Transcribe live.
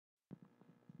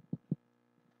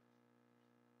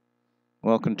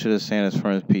Welcome to the Sanders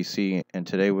Firms PC, and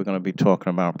today we're going to be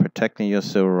talking about protecting your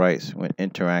civil rights when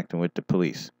interacting with the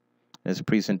police. This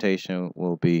presentation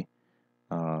will be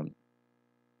um,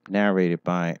 narrated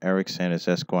by Eric Sanders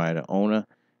Esquire, the owner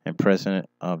and president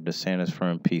of the Sanders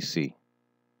Firm PC.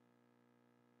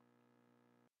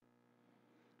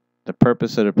 The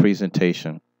purpose of the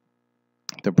presentation.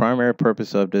 The primary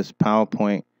purpose of this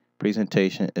PowerPoint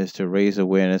presentation is to raise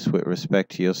awareness with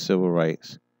respect to your civil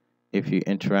rights if you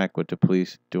interact with the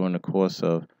police during the course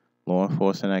of law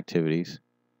enforcement activities,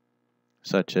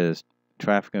 such as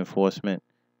traffic enforcement,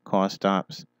 car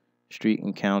stops, street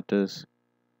encounters,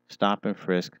 stop and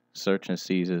frisk, search and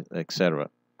seizures, etc.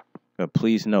 But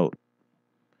please note,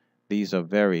 these are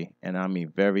very, and I mean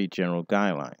very general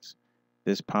guidelines.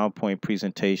 This PowerPoint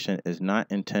presentation is not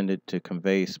intended to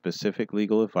convey specific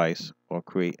legal advice or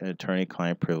create an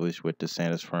attorney-client privilege with the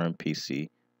Sanders Firm PC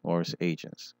or its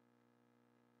agents.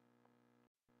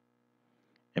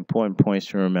 Important points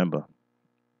to remember.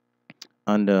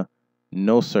 Under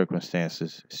no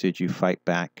circumstances should you fight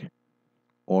back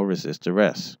or resist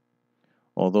arrest.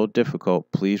 Although difficult,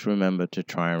 please remember to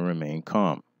try and remain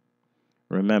calm.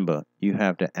 Remember, you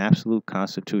have the absolute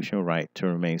constitutional right to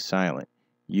remain silent.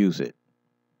 Use it.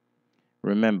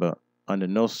 Remember, under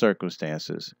no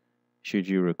circumstances should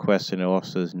you request an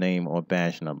officer's name or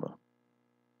badge number.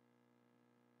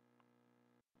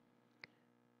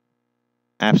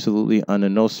 Absolutely under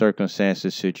no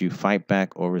circumstances should you fight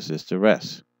back or resist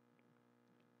arrest.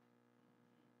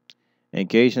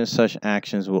 Engaging in such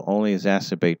actions will only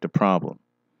exacerbate the problem.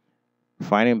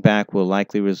 Fighting back will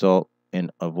likely result in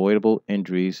avoidable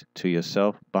injuries to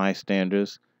yourself,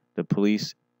 bystanders, the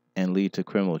police, and lead to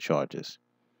criminal charges.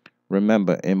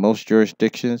 Remember, in most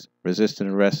jurisdictions, resisting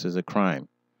arrest is a crime.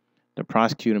 The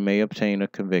prosecutor may obtain a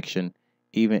conviction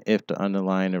even if the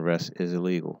underlying arrest is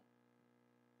illegal.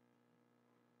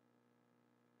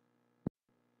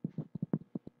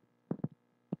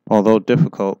 Although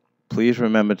difficult, please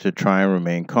remember to try and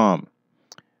remain calm.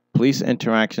 Police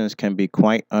interactions can be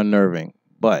quite unnerving,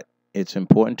 but it's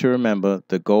important to remember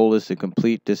the goal is to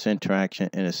complete this interaction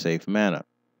in a safe manner.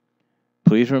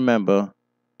 Please remember,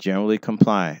 generally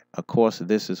comply. Of course,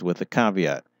 this is with a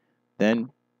caveat.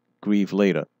 Then grieve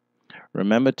later.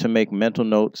 Remember to make mental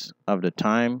notes of the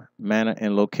time, manner,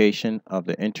 and location of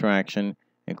the interaction,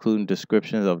 including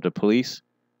descriptions of the police,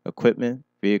 equipment,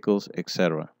 vehicles,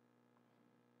 etc.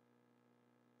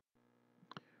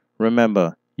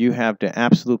 Remember, you have the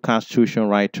absolute constitutional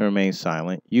right to remain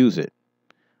silent. Use it.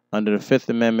 Under the Fifth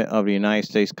Amendment of the United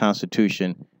States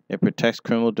Constitution, it protects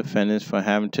criminal defendants from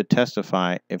having to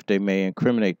testify if they may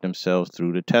incriminate themselves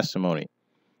through the testimony.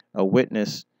 A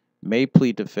witness may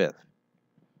plead the Fifth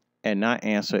and not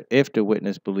answer if the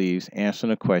witness believes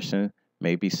answering a question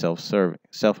may be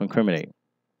self-incriminating.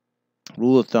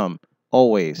 Rule of thumb,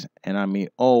 always, and I mean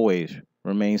always,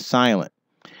 remain silent.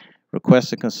 Request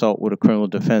to consult with a criminal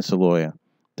defense lawyer.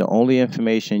 The only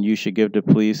information you should give the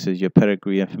police is your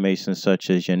pedigree information such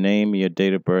as your name, your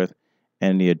date of birth,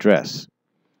 and the address,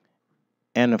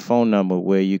 and a phone number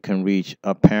where you can reach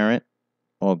a parent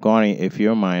or guardian if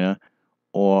you're a minor,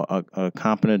 or a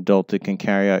competent adult that can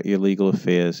carry out your legal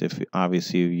affairs if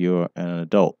obviously you're an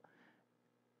adult.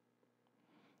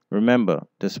 Remember,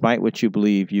 despite what you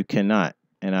believe, you cannot,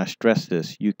 and I stress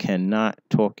this, you cannot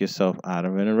talk yourself out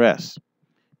of an arrest.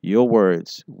 Your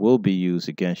words will be used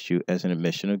against you as an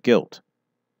admission of guilt.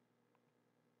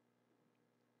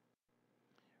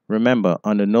 Remember,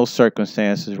 under no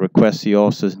circumstances request the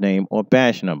officer's name or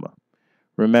badge number.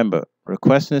 Remember,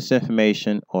 requesting this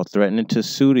information or threatening to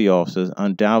sue the officers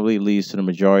undoubtedly leads to the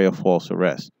majority of false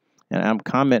arrests. And I'm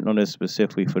commenting on this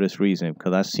specifically for this reason,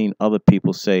 because I've seen other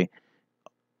people say,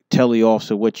 tell the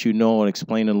officer what you know and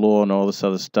explain the law and all this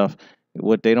other stuff.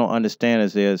 What they don't understand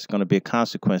is there's going to be a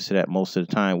consequence to that most of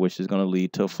the time, which is going to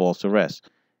lead to a false arrest.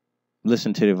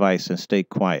 Listen to the advice and stay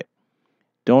quiet.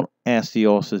 Don't ask the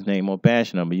officer's name or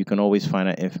badge number. You can always find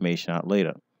that information out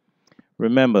later.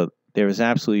 Remember, there is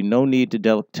absolutely no need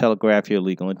to telegraph your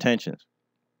legal intentions.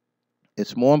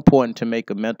 It's more important to make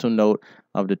a mental note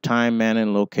of the time, manner,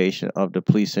 and location of the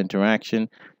police interaction,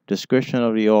 description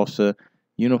of the officer,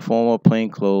 uniform or plain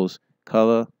clothes,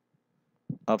 color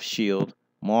of shield,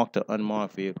 marked or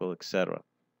unmarked vehicle, etc.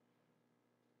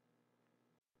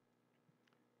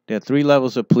 There are three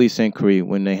levels of police inquiry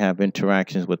when they have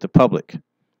interactions with the public.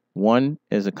 One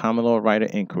is a common law right of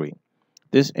inquiry.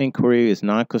 This inquiry is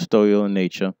non-custodial in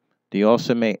nature. The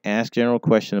officer may ask general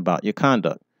questions about your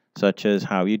conduct, such as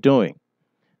how you're doing.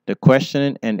 The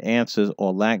question and answers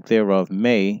or lack thereof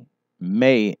may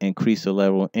increase the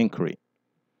level of inquiry.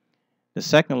 The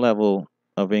second level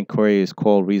of inquiry is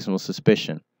called reasonable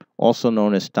suspicion, also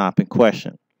known as stop and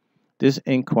question. This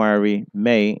inquiry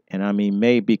may, and I mean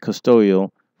may, be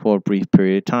custodial for a brief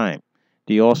period of time.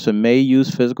 The officer may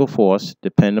use physical force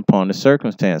depending upon the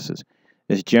circumstances.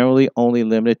 It's generally only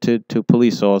limited to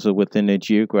police officers within their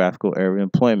geographical area of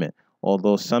employment,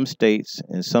 although some states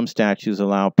and some statutes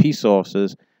allow peace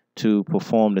officers to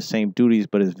perform the same duties,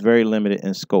 but it's very limited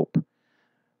in scope.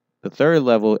 The third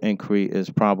level inquiry is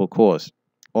probable cause,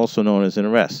 also known as an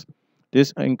arrest.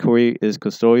 This inquiry is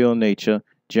custodial in nature.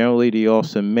 Generally, the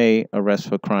officer may arrest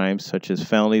for crimes such as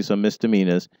felonies or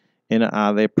misdemeanors in or out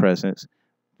of their presence,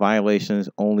 violations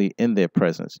only in their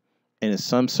presence. And in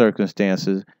some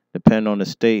circumstances, depending on the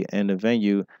state and the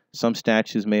venue, some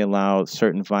statutes may allow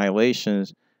certain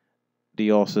violations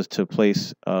the officers to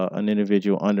place an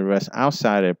individual under arrest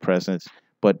outside their presence,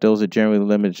 but those are generally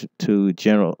limited to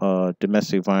general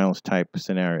domestic violence type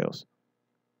scenarios.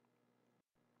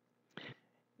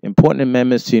 Important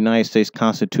amendments to the United States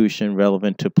Constitution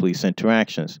relevant to police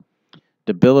interactions.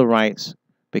 The Bill of Rights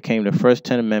became the first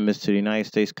 10 amendments to the United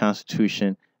States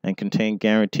Constitution and contained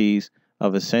guarantees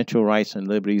of essential rights and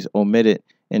liberties omitted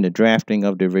in the drafting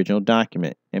of the original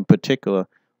document. In particular,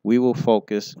 we will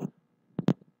focus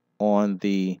on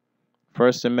the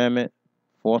First Amendment,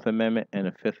 Fourth Amendment, and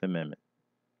the Fifth Amendment.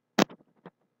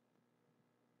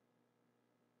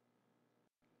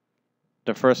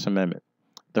 The First Amendment.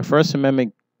 The First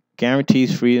Amendment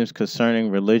guarantees freedoms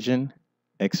concerning religion,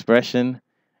 expression,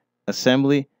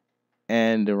 assembly,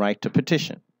 and the right to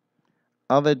petition.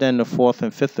 Other than the Fourth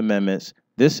and Fifth Amendments,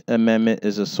 this amendment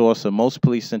is a source of most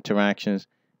police interactions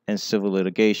and civil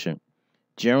litigation.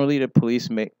 Generally, the police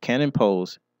can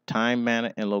impose time,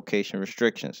 manner, and location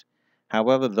restrictions.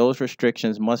 However, those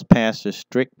restrictions must pass the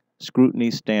strict scrutiny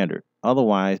standard.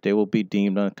 Otherwise, they will be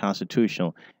deemed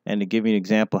unconstitutional. And to give you an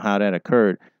example how that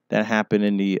occurred, that happened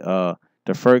in the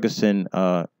Ferguson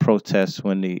protests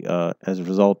when as a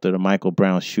result of the Michael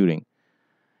Brown shooting.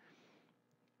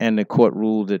 And the court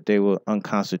ruled that they were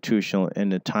unconstitutional in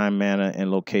the time, manner, and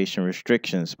location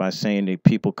restrictions by saying that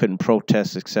people couldn't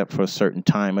protest except for a certain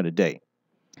time of the day.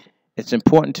 It's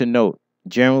important to note,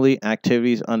 generally,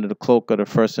 activities under the cloak of the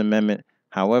First Amendment,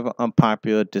 however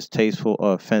unpopular, distasteful,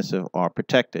 or offensive, are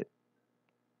protected.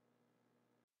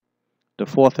 The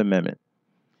Fourth Amendment.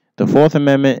 The Fourth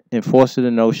Amendment enforces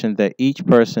the notion that each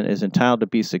person is entitled to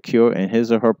be secure in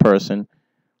his or her person,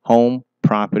 home,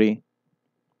 property,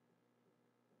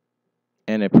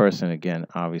 and a person again,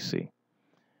 obviously,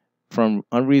 from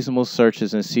unreasonable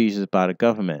searches and seizures by the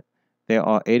government. There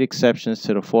are 8 exceptions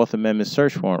to the Fourth Amendment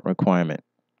search warrant requirement.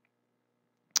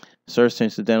 Search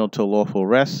incidental to a lawful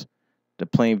arrest, the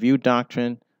plain view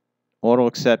doctrine, auto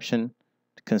exception,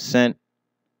 consent,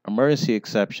 emergency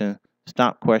exception,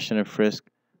 stop, question, and frisk,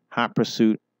 hot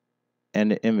pursuit,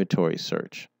 and the inventory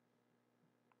search.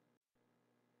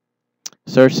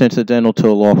 Search incidental to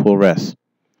a lawful arrest.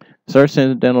 Search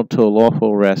incidental to a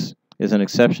lawful arrest is an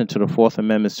exception to the Fourth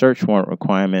Amendment search warrant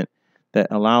requirement that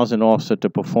allows an officer to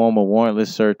perform a warrantless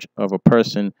search of a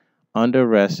person under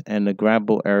arrest and the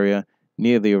grabbable area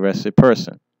near the arrested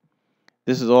person.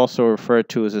 This is also referred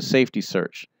to as a safety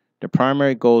search. The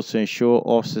primary goal is to ensure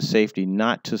officer safety,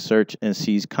 not to search and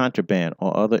seize contraband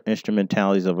or other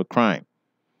instrumentalities of a crime.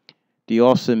 The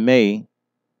officer may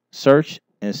search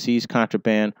and seize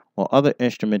contraband or other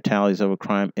instrumentalities of a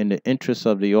crime in the interest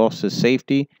of the officer's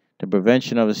safety, the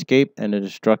prevention of escape, and the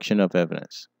destruction of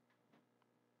evidence.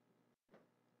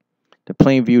 The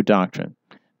plain view doctrine.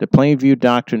 The plain view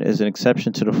doctrine is an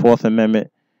exception to the Fourth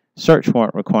Amendment search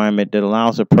warrant requirement that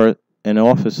allows an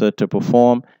officer to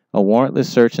perform a warrantless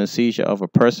search and seizure of a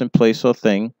person, place, or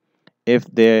thing if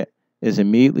there is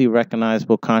immediately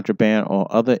recognizable contraband or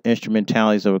other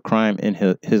instrumentalities of a crime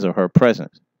in his or her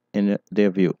presence, in their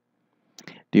view.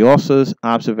 The officer's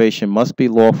observation must be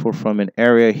lawful from an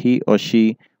area he or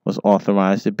she was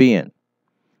authorized to be in.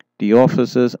 The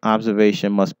officer's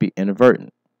observation must be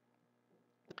inadvertent.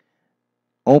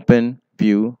 Open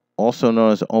view, also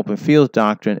known as the open fields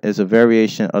doctrine, is a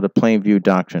variation of the plain view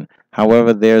doctrine.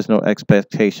 However, there is no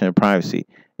expectation of privacy.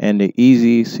 And the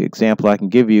easiest example I can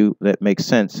give you that makes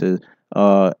sense is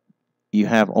you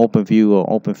have open view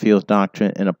or open fields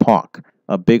doctrine in a park,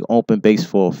 a big open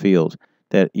baseball field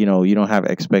that you don't have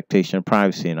expectation of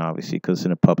privacy in, obviously, because it's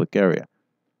in a public area.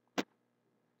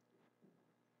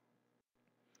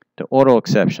 The auto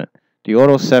exception. The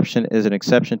auto exception is an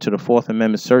exception to the Fourth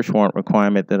Amendment search warrant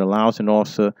requirement that allows an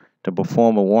officer to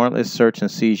perform a warrantless search and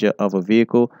seizure of a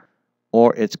vehicle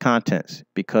or its contents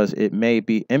because it may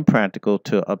be impractical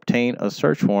to obtain a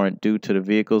search warrant due to the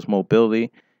vehicle's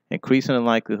mobility. Increasing the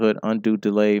likelihood undue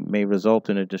delay may result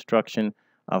in the destruction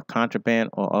of contraband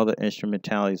or other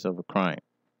instrumentalities of a crime.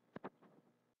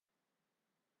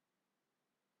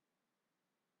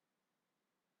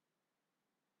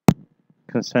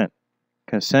 Consent.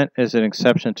 Consent is an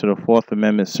exception to the Fourth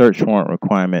Amendment search warrant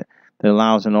requirement that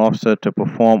allows an officer to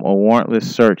perform a warrantless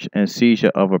search and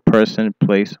seizure of a person,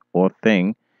 place, or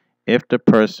thing if the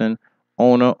person,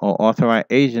 owner, or authorized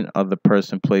agent of the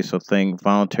person, place, or thing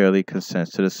voluntarily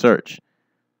consents to the search.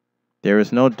 There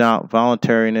is no doubt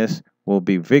voluntariness will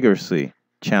be vigorously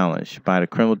challenged by the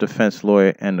criminal defense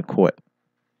lawyer and the court.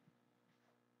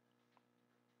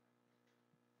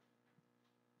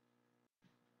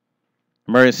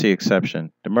 Emergency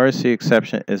exception. The emergency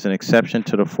exception is an exception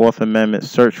to the Fourth Amendment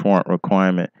search warrant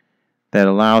requirement that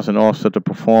allows an officer to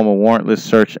perform a warrantless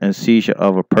search and seizure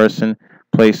of a person,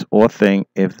 place, or thing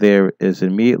if there is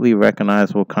immediately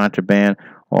recognizable contraband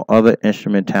or other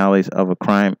instrumentalities of a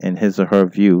crime in his or her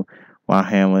view while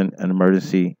handling an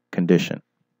emergency condition.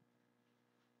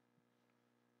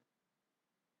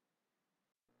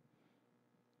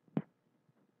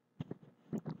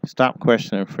 Stop,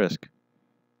 question, and frisk.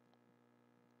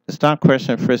 The stop,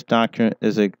 question, and frisk doctrine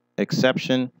is an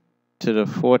exception to the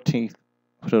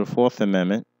 4th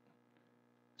Amendment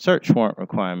search warrant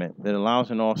requirement that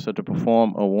allows an officer to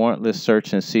perform a warrantless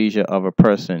search and seizure of a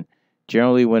person,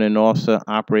 generally when an officer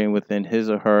operating within his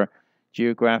or her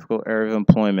geographical area of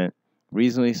employment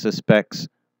reasonably suspects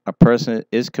a person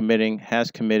is committing,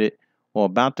 has committed, or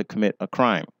about to commit a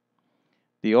crime.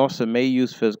 The officer may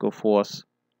use physical force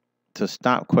to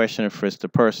stop, question, and frisk the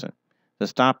person. The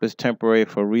stop is temporary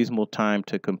for a reasonable time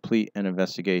to complete an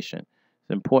investigation.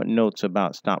 Important notes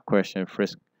about stop, question, and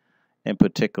frisk in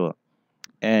particular.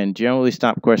 And generally,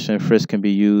 stop, question, and frisk can be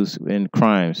used in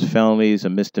crimes, felonies,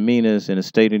 and misdemeanors. In the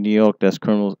state of New York, that's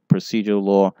Criminal Procedural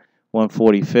Law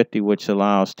 14050, which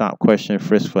allows stop, question, and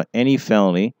frisk for any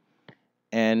felony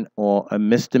and or a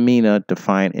misdemeanor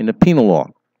defined in the penal law.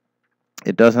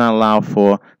 It does not allow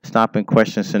for stop and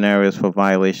question scenarios for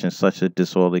violations such as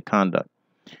disorderly conduct.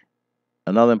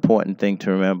 Another important thing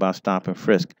to remember about stop and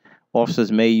frisk,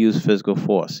 officers may use physical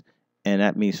force, and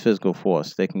that means physical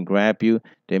force. They can grab you.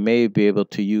 They may be able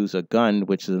to use a gun,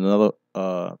 which is another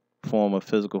form of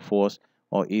physical force,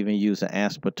 or even use an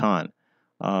asp baton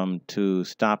to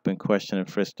stop and question and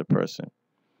frisk the person.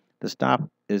 The stop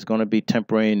is going to be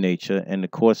temporary in nature, and the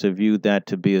courts have viewed that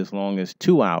to be as long as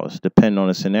 2 hours, depending on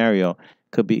the scenario.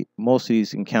 Could be most of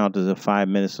these encounters are 5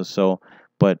 minutes or so,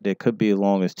 but there could be as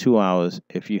long as 2 hours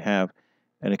if you have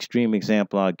an extreme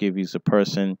example I'll give you is a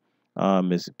person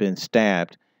has been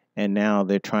stabbed, and now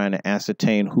they're trying to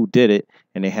ascertain who did it,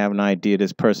 and they have an idea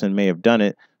this person may have done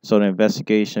it. So the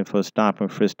investigation for stop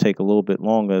and frisk take a little bit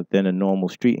longer than a normal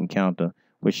street encounter,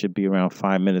 which should be around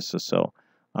 5 minutes or so.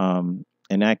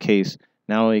 In that case,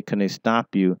 not only can they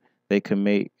stop you, they can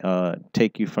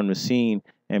take you from the scene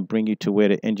and bring you to where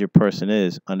the injured person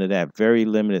is under that very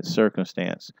limited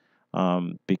circumstance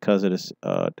because of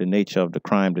the nature of the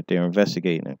crime that they're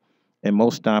investigating. In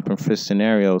most stop and frisk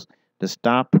scenarios, the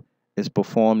stop is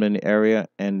performed in the area,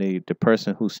 and the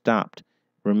person who stopped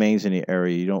remains in the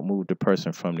area. You don't move the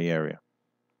person from the area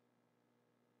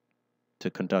to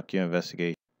conduct your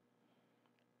investigation.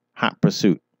 Hot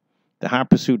pursuit. The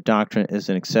hot pursuit doctrine is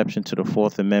an exception to the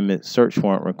Fourth Amendment search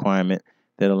warrant requirement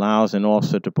that allows an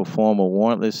officer to perform a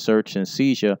warrantless search and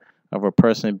seizure of a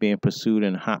person being pursued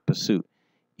in hot pursuit,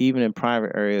 even in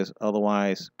private areas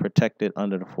otherwise protected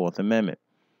under the Fourth Amendment.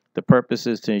 The purpose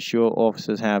is to ensure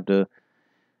officers have the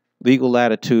legal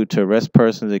latitude to arrest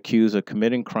persons accused of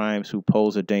committing crimes who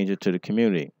pose a danger to the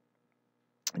community.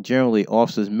 Generally,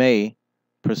 officers may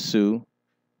pursue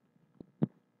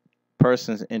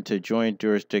persons into joint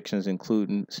jurisdictions,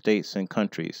 including states and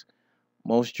countries.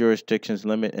 Most jurisdictions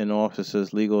limit an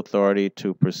officer's legal authority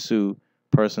to pursue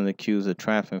persons accused of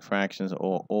traffic infractions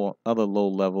or other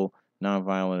low-level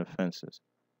nonviolent offenses.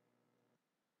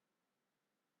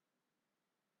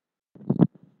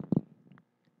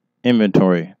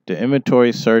 Inventory. The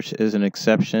inventory search is an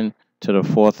exception to the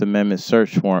Fourth Amendment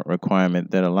search warrant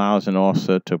requirement that allows an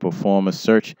officer to perform a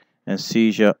search and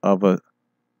seizure of a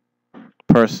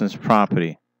person's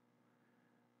property.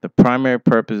 The primary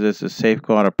purpose is to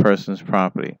safeguard a person's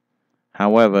property.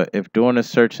 However, if during a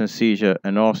search and seizure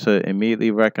an officer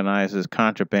immediately recognizes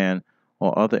contraband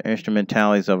or other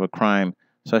instrumentalities of a crime,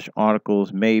 such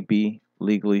articles may be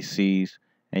legally seized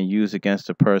and used against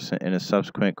the person in a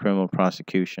subsequent criminal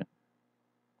prosecution.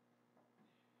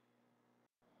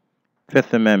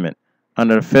 Fifth Amendment.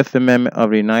 Under the Fifth Amendment of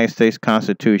the United States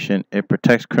Constitution, it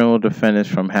protects criminal defendants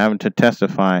from having to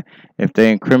testify if they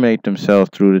incriminate themselves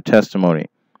through the testimony.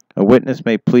 A witness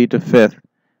may plead the Fifth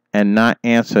and not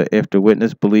answer if the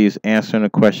witness believes answering a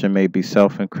question may be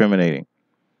self-incriminating.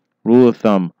 Rule of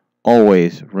thumb,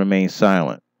 always remain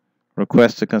silent.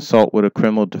 Request to consult with a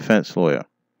criminal defense lawyer.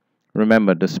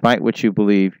 Remember, despite what you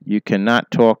believe, you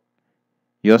cannot talk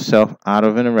yourself out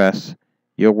of an arrest.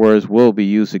 Your words will be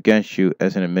used against you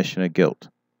as an admission of guilt.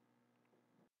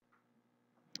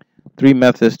 3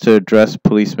 methods to address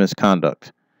police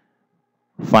misconduct.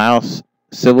 File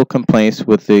civil complaints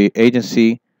with the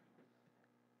agency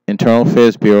Internal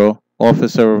Affairs Bureau,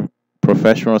 Office of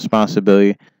Professional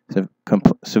Responsibility,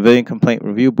 Civilian Complaint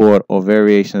Review Board, or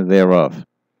variations thereof.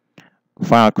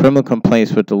 File criminal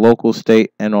complaints with the local,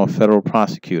 state, and/or federal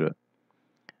prosecutor.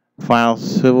 File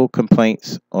civil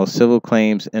complaints or civil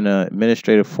claims in an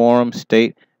administrative forum,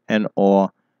 state,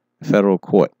 and/or federal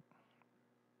court.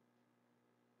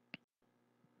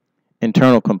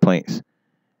 Internal complaints.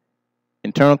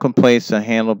 Internal complaints are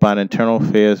handled by the Internal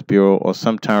Affairs Bureau, or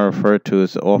sometimes referred to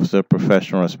as the Office of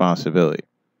Professional Responsibility.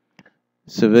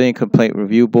 Civilian Complaint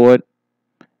Review Board,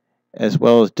 as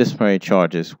well as disciplinary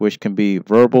charges, which can be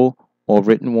verbal or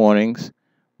written warnings,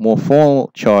 more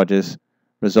formal charges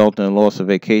resulting in loss of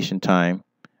vacation time,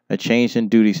 a change in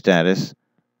duty status,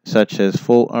 such as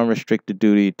full unrestricted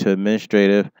duty to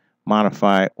administrative,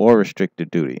 modified, or restricted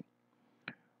duty.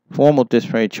 Formal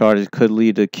disciplinary charges could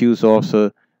lead the accused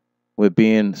officer with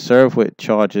being served with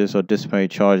charges or disciplinary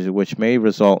charges which may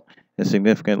result in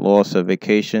significant loss of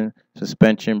vacation,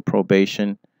 suspension,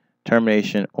 probation,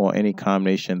 termination, or any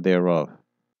combination thereof.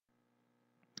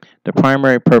 The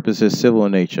primary purpose is civil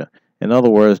in nature. In other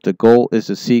words, the goal is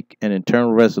to seek an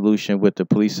internal resolution with the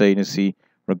police agency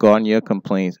regarding your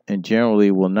complaints and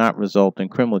generally will not result in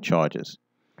criminal charges,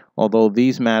 although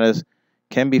these matters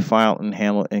can be filed and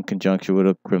handled in conjunction with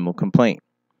a criminal complaint.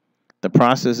 The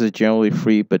process is generally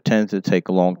free but tends to take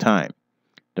a long time.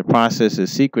 The process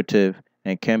is secretive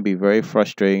and can be very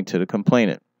frustrating to the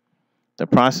complainant. The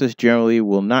process generally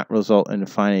will not result in a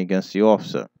finding against the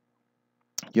officer.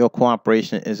 Your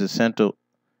cooperation is essential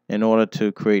in order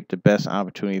to create the best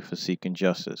opportunity for seeking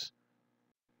justice.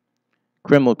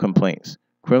 Criminal complaints.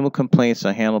 Criminal complaints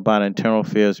are handled by the Internal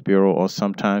Affairs Bureau, or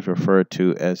sometimes referred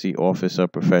to as the Office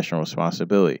of Professional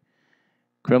Responsibility.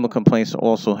 Criminal complaints are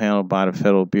also handled by the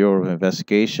Federal Bureau of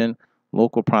Investigation,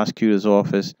 local prosecutor's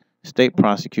office, state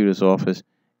prosecutor's office,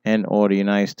 and/or the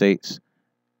United States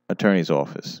Attorney's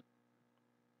Office.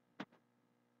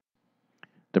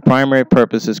 The primary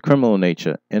purpose is criminal in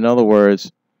nature. In other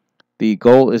words, the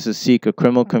goal is to seek a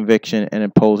criminal conviction and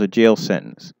impose a jail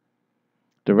sentence.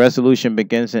 The resolution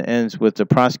begins and ends with the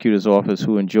prosecutor's office,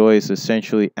 who enjoys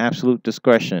essentially absolute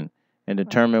discretion in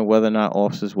determining whether or not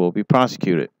officers will be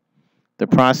prosecuted. The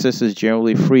process is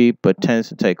generally free but tends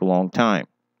to take a long time.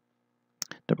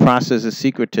 The process is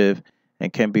secretive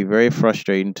and can be very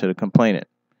frustrating to the complainant.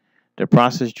 The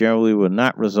process generally will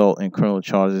not result in criminal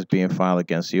charges being filed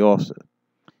against the officer.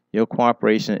 Your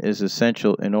cooperation is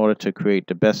essential in order to create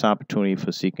the best opportunity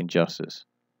for seeking justice.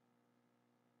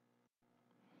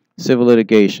 Civil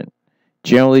litigation.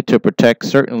 Generally, to protect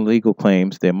certain legal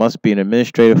claims, there must be an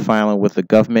administrative filing with a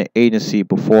government agency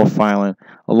before filing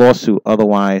a lawsuit,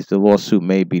 otherwise the lawsuit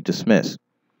may be dismissed.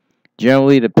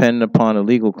 Generally, depending upon the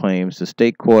legal claims, the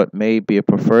state court may be a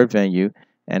preferred venue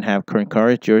and have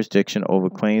concurrent jurisdiction over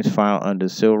claims filed under the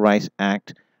Civil Rights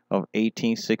Act of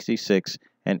 1866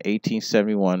 and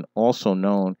 1871, also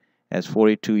known as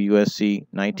 42 U.S.C.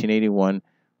 1981,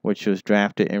 which was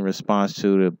drafted in response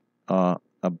to the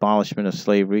abolishment of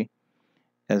slavery,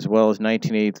 as well as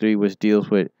 1983, which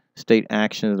deals with state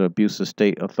actions of abuse of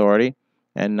state authority,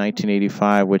 and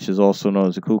 1985, which is also known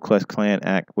as the Ku Klux Klan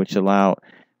Act, which allowed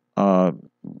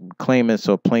claimants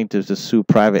or plaintiffs to sue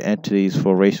private entities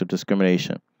for racial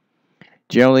discrimination.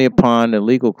 Generally, depending upon the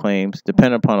legal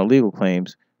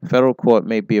claims, federal court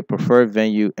may be a preferred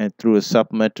venue and through a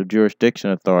supplemental jurisdiction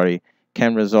authority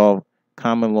can resolve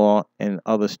common law and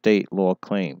other state law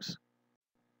claims.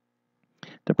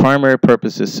 The primary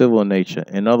purpose is civil in nature.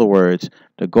 In other words,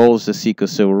 the goal is to seek a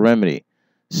civil remedy.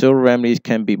 Civil remedies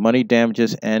can be money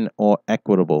damages and/or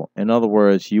equitable. In other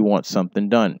words, you want something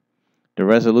done. The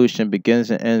resolution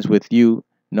begins and ends with you,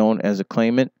 known as a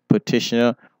claimant,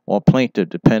 petitioner, or plaintiff,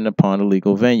 depending upon the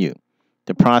legal venue.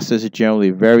 The process is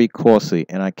generally very costly,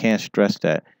 and I can't stress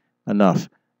that enough,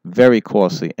 very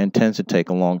costly, and tends to take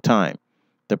a long time.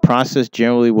 The process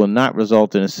generally will not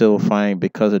result in a civil finding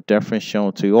because of deference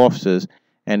shown to the officers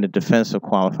and the defense of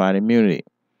qualified immunity.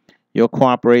 Your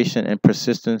cooperation and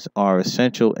persistence are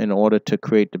essential in order to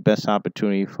create the best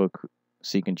opportunity for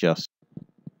seeking justice.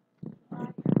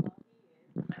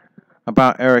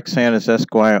 About Eric Sanders,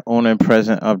 Esquire, owner and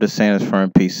president of the Sanders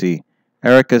Firm, P.C.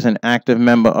 Eric is an active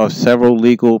member of several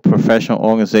legal professional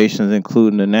organizations,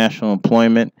 including the National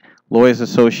Employment Lawyers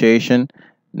Association,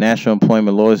 National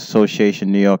Employment Lawyers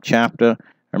Association New York Chapter,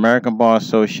 American Bar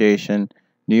Association,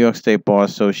 New York State Bar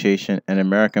Association, and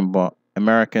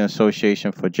American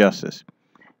Association for Justice.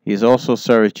 He has also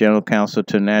served as General Counsel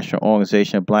to the National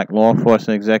Organization of Black Law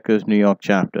Enforcement Executives, New York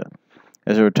chapter.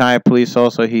 As a retired police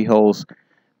officer, he holds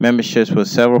memberships with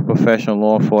several professional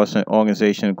law enforcement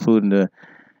organizations, including the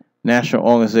National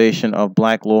Organization of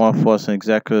Black Law Enforcement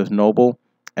Executives, NOBLE,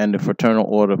 and the Fraternal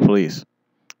Order of Police.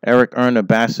 Eric earned a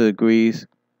bachelor's degrees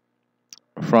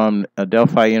from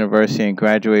Adelphi University and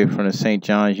graduated from the St.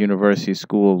 John's University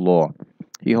School of Law.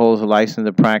 He holds a license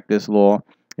to practice law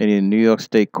in the New York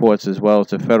State courts as well as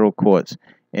the federal courts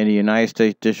and the United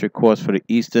States District Courts for the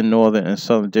Eastern, Northern, and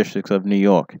Southern Districts of New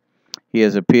York. He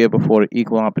has appeared before the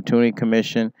Equal Opportunity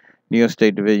Commission, New York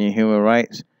State Division of Human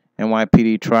Rights,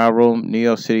 NYPD Trial Room, New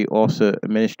York City Office of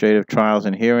Administrative Trials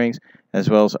and Hearings, as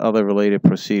well as other related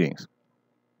proceedings.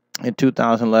 In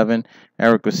 2011,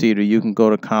 Eric received a You Can Go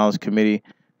to College Committee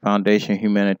Foundation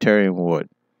Humanitarian Award.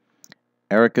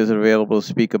 Eric is available to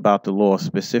speak about the law,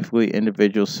 specifically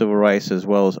individual civil rights as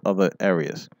well as other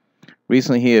areas.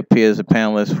 Recently, he appeared as a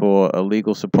panelist for a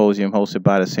legal symposium hosted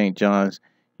by the St. John's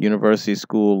University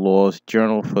School of Law's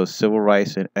Journal for Civil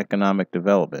Rights and Economic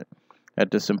Development.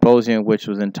 At the symposium, which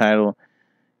was entitled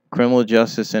Criminal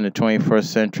Justice in the 21st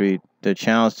Century, the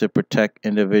Challenge to Protect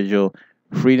Individual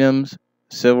Freedoms,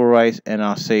 Civil Rights, and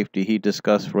Our Safety, he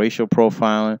discussed racial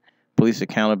profiling, police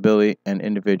accountability, and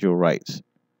individual rights.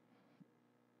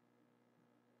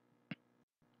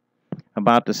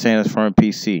 About the Sanders Firm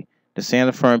PC. The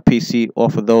Sanders Firm PC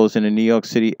offers those in the New York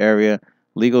City area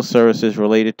legal services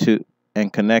related to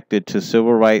and connected to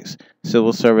civil rights,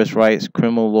 civil service rights,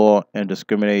 criminal law, and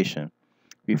discrimination.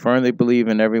 We firmly believe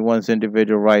in everyone's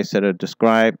individual rights that are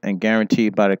described and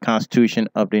guaranteed by the Constitution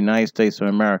of the United States of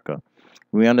America.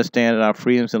 We understand that our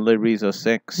freedoms and liberties are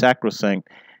sacrosanct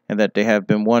and that they have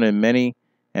been won in many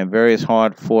and various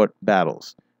hard-fought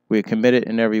battles. We are committed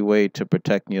in every way to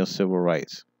protecting your civil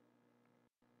rights.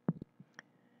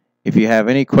 If you have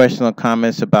any questions or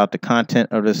comments about the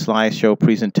content of the slideshow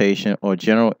presentation or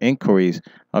general inquiries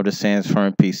of the Sanders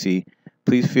Firm PC,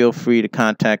 please feel free to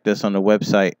contact us on the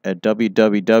website at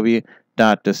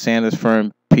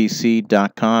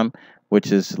www.thesandersfirmpc.com,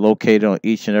 which is located on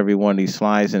each and every one of these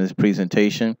slides in this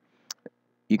presentation.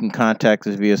 You can contact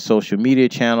us via social media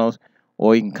channels,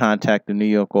 or you can contact the New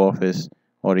York office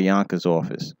or the Yonkers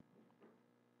office.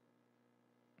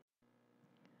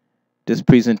 This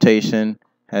presentation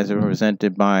has been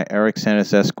presented by Eric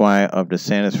Sanders, Esquire of the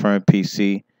Sanders Firm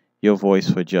PC, your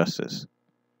voice for justice.